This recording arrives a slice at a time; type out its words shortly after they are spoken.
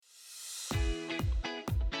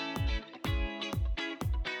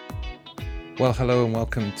Well, hello and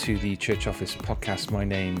welcome to the Church Office podcast. My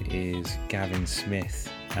name is Gavin Smith,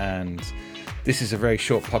 and this is a very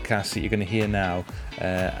short podcast that you're going to hear now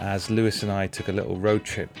as Lewis and I took a little road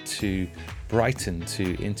trip to Brighton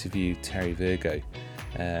to interview Terry Virgo.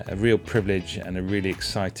 A real privilege and a really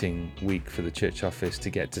exciting week for the Church Office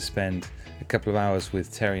to get to spend a couple of hours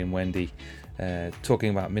with Terry and Wendy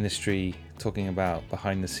talking about ministry, talking about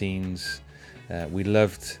behind the scenes. We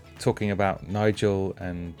loved talking about Nigel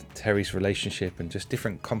and Terry's relationship and just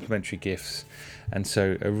different complementary gifts, and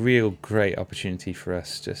so a real great opportunity for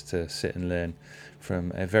us just to sit and learn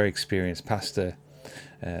from a very experienced pastor,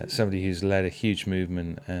 somebody who's led a huge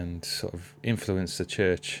movement and sort of influenced the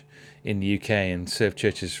church in the UK and served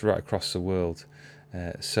churches right across the world.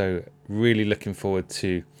 So really looking forward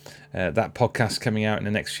to that podcast coming out in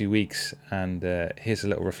the next few weeks, and here's a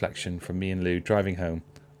little reflection from me and Lew driving home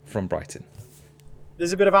from Brighton.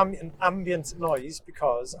 There's a bit of ambient noise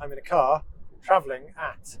because I'm in a car travelling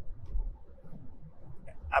at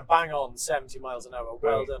a bang on 70 miles an hour.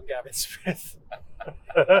 Well done, Gavin Smith.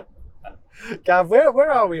 Gav,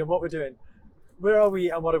 where are we and what we're doing? Where are we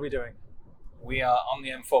and what are we doing? We are on the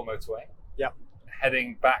M4 motorway. Yep.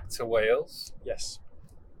 Heading back to Wales. Yes.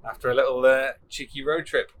 After a little cheeky road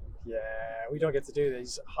trip. Yeah, we don't get to do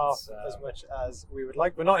these half as much as we would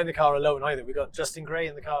like. We're not in the car alone either. We've got Justin Gray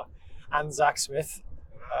in the car and Zach Smith.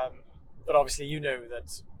 But obviously you know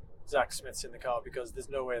that Zach Smith's in the car because there's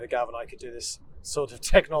no way that Gav and I could do this sort of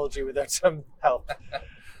technology without some help.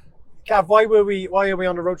 Gav, why are we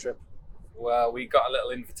on a road trip? Well, we got a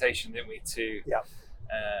little invitation, didn't we, to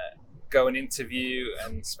go and interview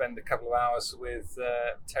and spend a couple of hours with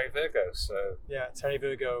Terry Virgo. So yeah, Terry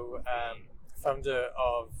Virgo, founder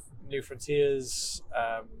of New Frontiers,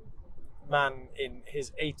 man in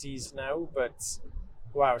his 80s now, but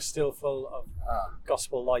wow, still full of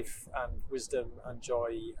gospel life and wisdom and joy,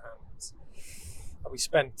 and we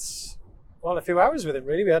spent a few hours with him.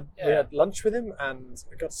 Really, we had lunch with him, and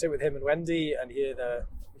I got to sit with him and Wendy and hear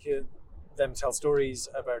them tell stories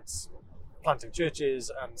about planting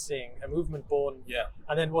churches and seeing a movement born. Yeah.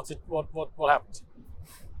 And then what happened?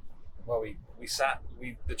 Well,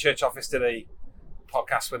 the church office did a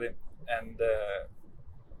podcast with him, and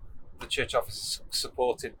the church office is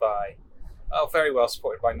very well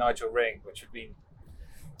supported by Nigel Ring, which had been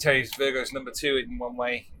Terry Virgo's number two in one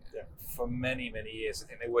way for many, many years. I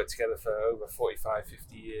think they worked together for over 45,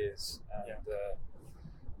 50 years. And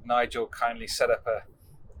Nigel kindly set up a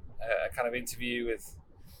kind of interview with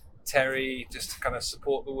Terry just to kind of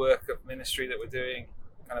support the work of ministry that we're doing,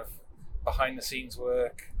 kind of behind the scenes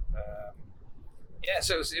work.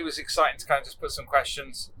 So it was exciting to kind of just put some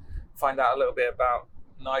questions, find out a little bit about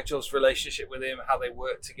Nigel's relationship with him, how they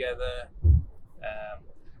work together,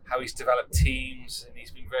 how he's developed teams, and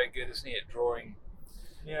he's been very good, isn't he, at drawing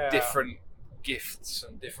different gifts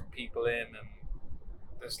and different people in, and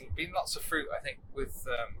there's been lots of fruit, I think, with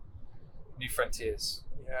New Frontiers.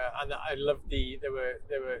 Yeah, and I love there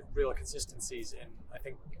were real consistencies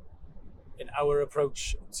in our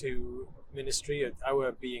approach to ministry,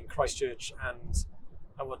 our being Christchurch, and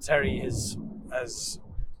what Terry has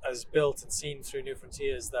built and seen through New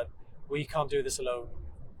Frontiers, that we can't do this alone.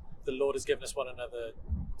 The Lord has given us one another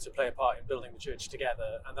to play a part in building the church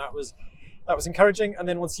together, and that was encouraging. And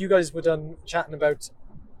then once you guys were done chatting about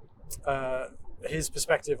his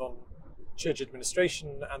perspective on church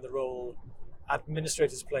administration and the role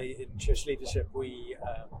administrators play in church leadership,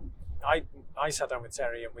 I sat down with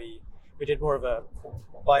Terry and we did more of a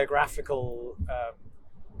biographical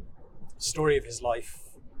story of his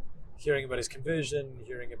life, hearing about his conversion,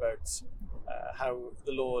 hearing about how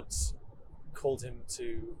the Lord called him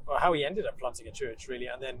to, or how he ended up planting a church, really,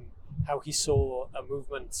 and then how he saw a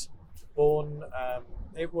movement born.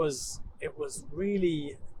 It was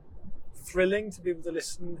really thrilling to be able to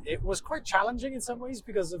listen. It was quite challenging in some ways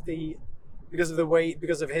because of his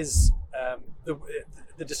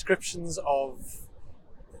the descriptions of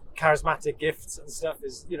charismatic gifts and stuff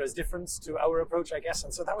is different to our approach, I guess,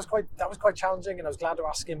 and so that was quite challenging, and I was glad to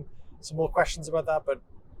ask him some more questions about that, but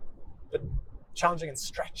challenging and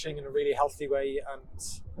stretching in a really healthy way,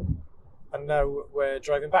 and now we're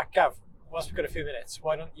driving back. Gav, whilst we've got a few minutes,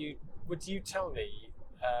 would you tell me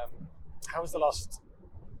how was the last?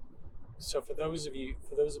 So for those of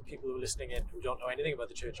people who are listening in who don't know anything about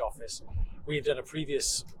the church office, we've done a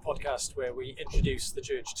previous podcast where we introduced the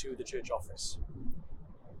church to the church office.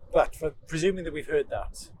 But for presuming that we've heard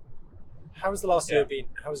that, how has the last year been?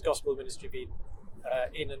 How has gospel ministry been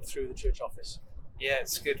in and through the church office? Yeah,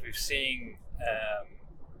 it's good. We've seen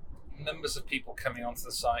numbers of people coming onto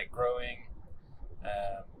the site growing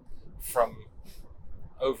from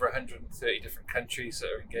over 130 different countries that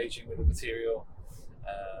are engaging with the material.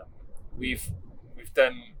 We've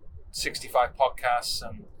done 65 podcasts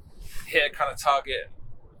and hit a kind of target,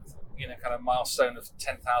 kind of milestone of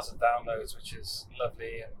 10,000 downloads, which is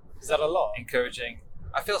lovely and Is that a lot? encouraging.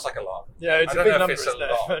 It feels like a lot. Yeah, it's I a don't big know number, if it's a isn't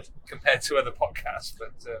it? lot compared to other podcasts,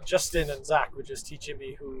 but Justin and Zach were just teaching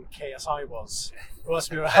me who KSI was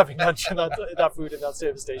whilst we were having lunch in that food in that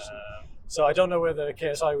service station. So I don't know whether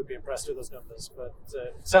KSI would be impressed with those numbers, but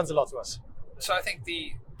it sounds a lot to us. So I think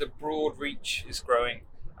the broad reach is growing.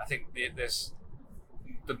 I think there's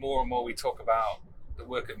the more and more we talk about the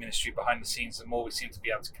work of ministry behind the scenes, the more we seem to be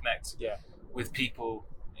able to connect with people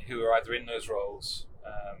who are either in those roles,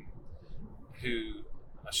 who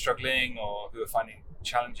are struggling or who are finding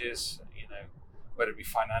challenges, whether it be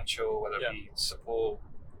financial, whether it be support,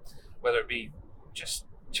 whether it be just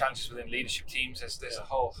challenges within leadership teams. There's a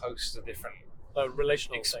whole host of different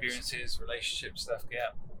relational experiences, relationship stuff,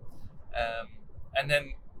 and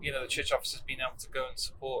then the church office has been able to go and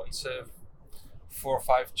support and serve 4 or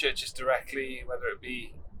 5 churches directly, whether it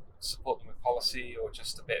be support them with policy or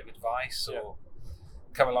just a bit of advice, or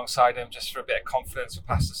come alongside them just for a bit of confidence with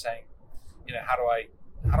pastors saying, how do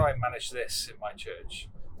I manage this in my church?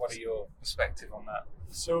 What are your perspective on that?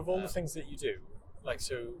 So of all the things that you do, like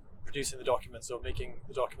producing the documents or making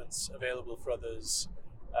the documents available for others,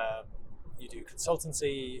 you do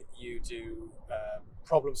consultancy, you do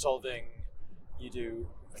problem solving, you do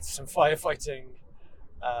some firefighting.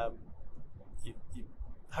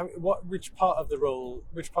 Which part of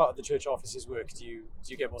the church office's work do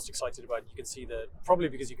you get most excited about? You can see probably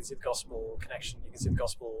because you can see the gospel connection, you can see the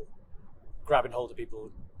gospel grabbing hold of people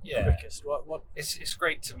quickest. What? It's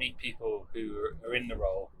great to meet people who are in the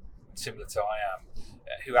role, similar to I am,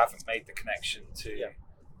 who haven't made the connection to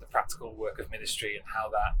the practical work of ministry and how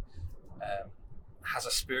that has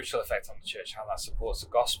a spiritual effect on the church, how that supports the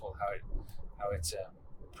gospel, how it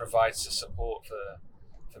provides the support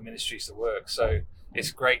for ministries to work. So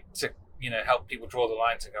it's great to help people draw the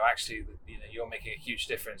line to go, actually, you're making a huge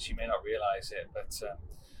difference. You may not realize it, but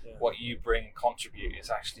what you bring and contribute is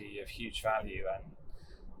actually of huge value,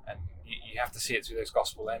 and you have to see it through those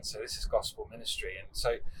gospel lens. So this is gospel ministry, and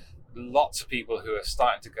so lots of people who are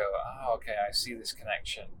starting to go, okay, I see this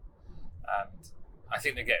connection, and I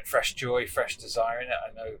think they're getting fresh joy, fresh desire in it.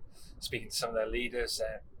 I know, speaking to some of their leaders,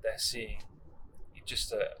 they're seeing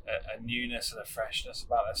just a newness and a freshness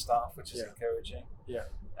about their staff, which is encouraging.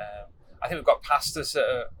 I think we've got pastors that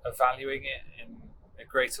are valuing it in a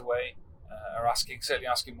greater way, are certainly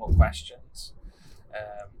asking more questions,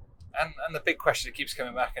 and the big question that keeps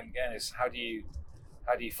coming back and again is how do you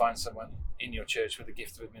find someone in your church with a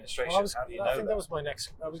gift of administration? How do you know I think that was my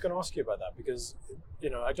next. I was going to ask you about that because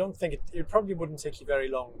I don't think it probably wouldn't take you very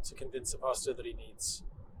long to convince a pastor that he needs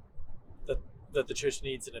that the church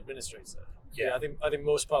needs an administrator. I think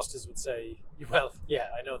most pastors would say, well,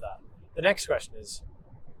 I know that. The next question is,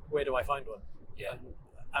 where do I find one?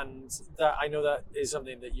 And that I know that is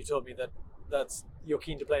something that you told me that you're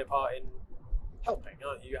keen to play a part in helping,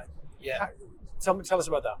 aren't you? Tell us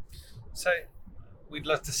about that. So we'd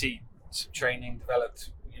love to see some training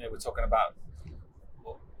developed. We're talking about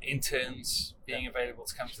interns being available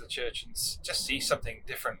to come to the church and just see something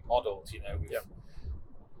different modeled.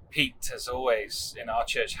 Pete has always in our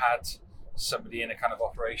church had somebody in a kind of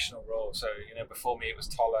operational role. So before me it was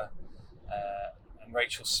Toller and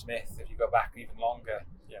Rachel Smith. If you go back even longer,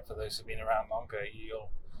 for those who've been around longer,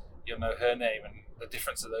 you'll know her name and the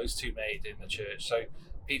difference that those two made in the church. So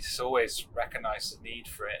Pete has always recognised the need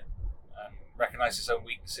for it and recognised his own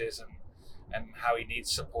weaknesses and how he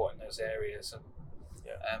needs support in those areas.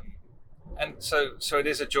 And so it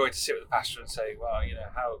is a joy to sit with the pastor and say, well,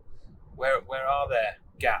 where are there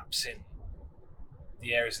gaps in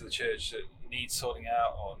the areas of the church that need sorting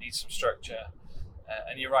out or need some structure?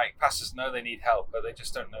 And you're right, pastors know they need help, but they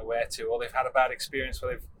just don't know where to, or they've had a bad experience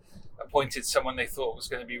where they've appointed someone they thought was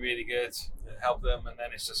going to be really good and help them, and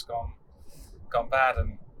then it's just gone bad.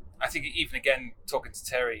 And I think even again, talking to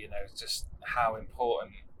Terry, just how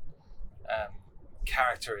important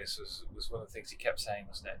character was one of the things he kept saying,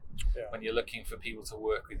 wasn't it? When you're looking for people to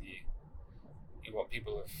work with you, you want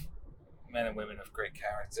men and women of great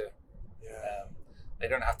character. They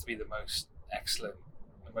don't have to be the most excellent,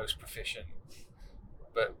 the most proficient,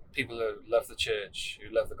 but people who love the church,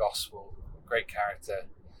 who love the gospel, great character,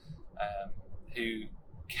 who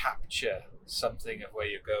capture something of where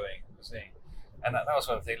you're going, wasn't he? And that was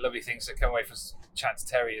one of the lovely things that came away from chatting to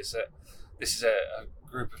Terry, is that this is a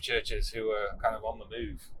group of churches who are kind of on the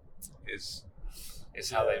move, is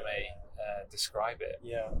how they may describe it.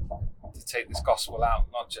 To take this gospel out,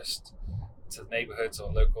 not just to neighbourhoods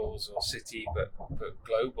or locals or city, but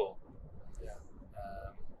global. Yeah.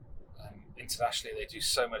 And internationally, they do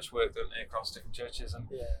so much work, don't they, across different churches, and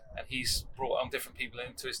he's brought on different people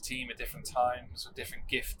into his team at different times with different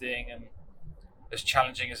gifting, and as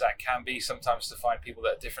challenging as that can be sometimes to find people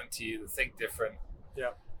that are different to you, that think different,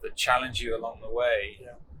 that challenge you along the way.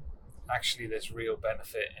 Actually, there's real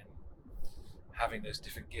benefit in having those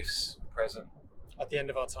different gifts present. At the end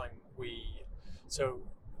of our time, so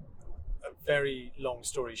a very long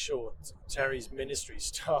story short, Terry's ministry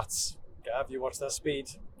starts. Gav, you watch that speed?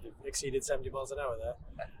 You've exceeded 70 miles an hour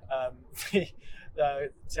there.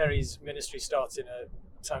 Terry's ministry starts in a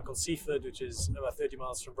town called Seaford, which is about 30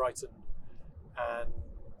 miles from Brighton, and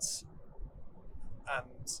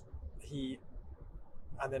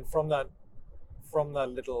then from that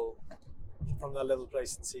little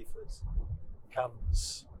place in Seaford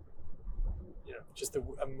comes, just a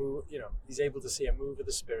move. He's able to see a move of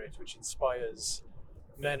the Spirit which inspires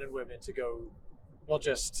men and women to go not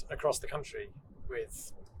just across the country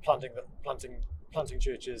with planting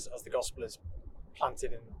churches as the gospel is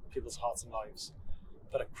planted in people's hearts and lives,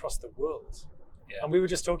 but across the world. And we were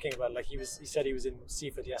just talking about, like, he said he was in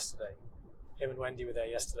Seaford yesterday. Him and Wendy were there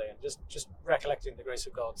yesterday, and just recollecting the grace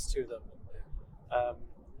of God to them.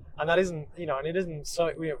 And that isn't, and it isn't so,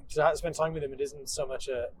 to spend time with him, it isn't so much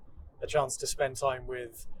a chance to spend time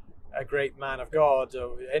with a great man of God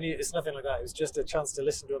or it's nothing like that. It was just a chance to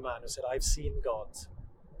listen to a man who said, I've seen God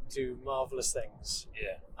do marvelous things.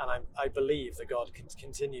 And I believe that God can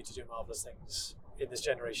continue to do marvelous things in this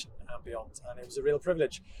generation and beyond. And it was a real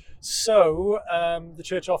privilege. So the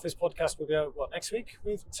Church Office podcast will be out, next week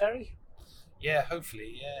with Terry? Yeah,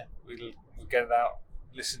 hopefully, We'll get it out,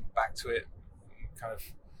 listen back to it, kind of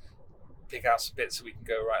pick out some bits so we can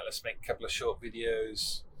go, right, let's make a couple of short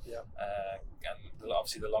videos. And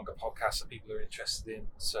obviously the longer podcasts that people are interested in.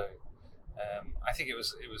 So I think it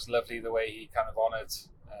was lovely the way he kind of honoured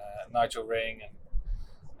Nigel Ring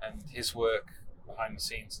and his work behind the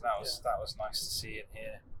scenes. That was nice to see and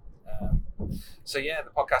hear. So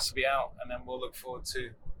the podcast will be out, and then we'll look forward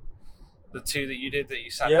to the two that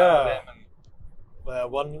you sat down with him.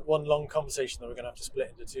 And one long conversation that we're going to have to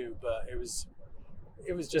split into two, but it was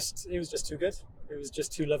just too good. It was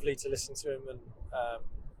just too lovely to listen to him,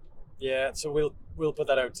 and so we'll put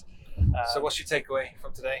that out. So what's your takeaway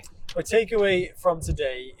from today? My takeaway from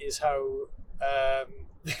today is how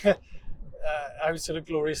sort of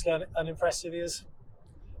gloriously unimpressive he is.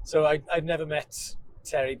 So I'd never met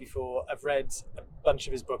Terry before. I've read a bunch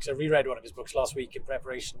of his books. I reread one of his books last week in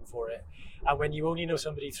preparation for it. And when you only know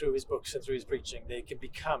somebody through his books and through his preaching, they can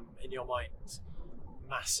become, in your mind,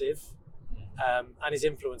 massive. And his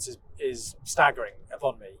influence is staggering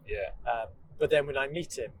upon me. But then when I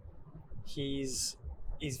meet him, he's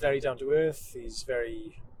very down to earth. He's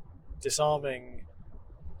very disarming.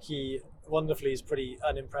 He wonderfully is pretty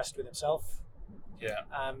unimpressed with himself.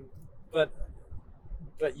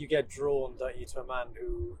 But you get drawn, don't you, to a man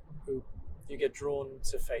who you get drawn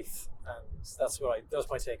to faith, and that was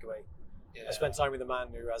my takeaway. I spent time with a man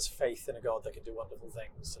who has faith in a God that can do wonderful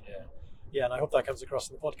things. And I hope that comes across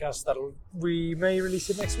in the podcast. We may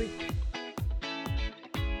release it next week.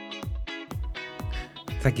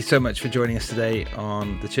 Thank you so much for joining us today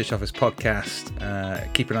on the Church Office podcast.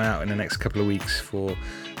 Keep an eye out in the next couple of weeks for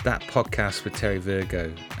that podcast with Terry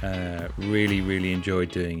Virgo. Really, really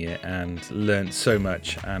enjoyed doing it and learned so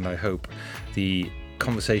much, and I hope the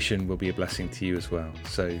conversation will be a blessing to you as well.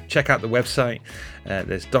 So check out the website.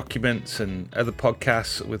 There's documents and other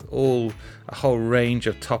podcasts with a whole range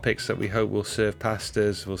of topics that we hope will serve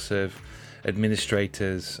pastors, will serve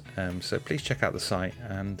administrators. So please check out the site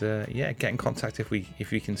and get in contact if we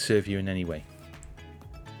can serve you in any way.